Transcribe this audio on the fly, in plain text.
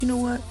You know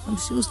what? I'm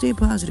still staying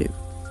positive.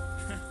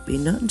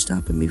 Ain't nothing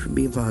stopping me from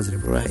being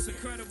positive, alright?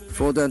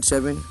 Fall down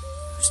 7,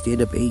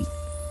 stand up 8.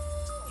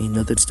 Ain't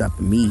nothing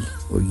stopping me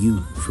or you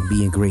from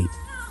being great.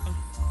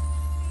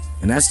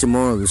 And that's the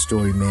moral of the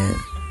story, man.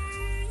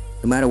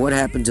 No matter what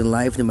happens in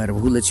life, no matter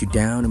who lets you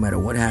down, no matter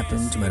what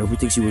happens, no matter who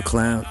thinks you a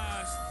clown,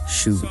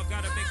 shoot.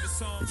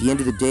 At the end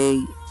of the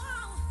day,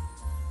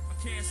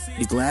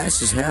 the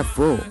glass is half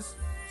full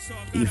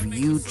if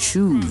you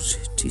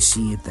choose to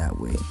see it that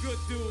way.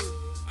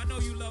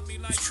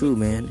 It's true,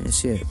 man.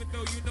 That's it.